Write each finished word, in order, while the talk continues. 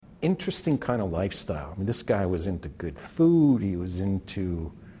interesting kind of lifestyle. I mean, this guy was into good food, he was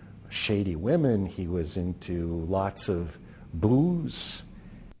into shady women, he was into lots of booze.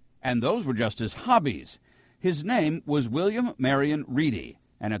 And those were just his hobbies. His name was William Marion Reedy,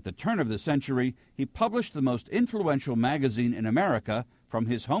 and at the turn of the century, he published the most influential magazine in America from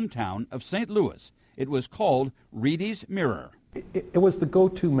his hometown of St. Louis. It was called Reedy's Mirror. It was the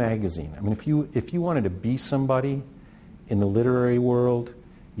go-to magazine. I mean, if you wanted to be somebody in the literary world,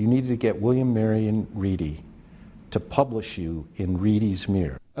 you needed to get William Marion Reedy to publish you in Reedy's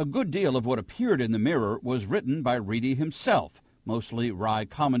Mirror. A good deal of what appeared in the Mirror was written by Reedy himself, mostly wry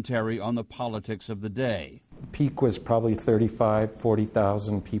commentary on the politics of the day. The peak was probably 35,000,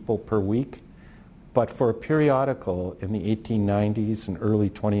 40,000 people per week. But for a periodical in the 1890s and early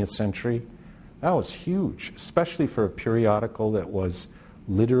 20th century, that was huge, especially for a periodical that was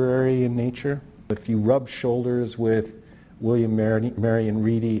literary in nature. If you rubbed shoulders with William Marion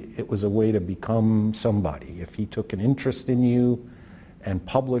Reedy, it was a way to become somebody. If he took an interest in you and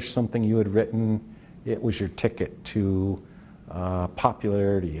published something you had written, it was your ticket to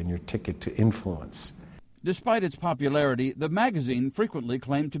popularity and your ticket to influence. Despite its popularity, the magazine frequently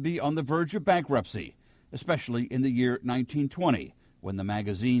claimed to be on the verge of bankruptcy, especially in the year 1920, when the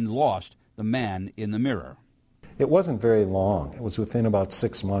magazine lost The Man in the Mirror. It wasn't very long. It was within about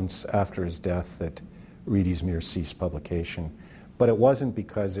 6 months after his death that Reedy's Mirror ceased publication. But it wasn't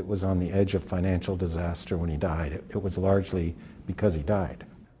because it was on the edge of financial disaster when he died. It was largely because he died.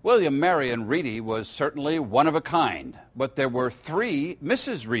 William Marion Reedy was certainly one of a kind, but there were 3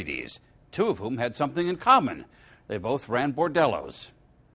 Mrs. Reedys, 2 of whom had something in common. They both ran bordellos.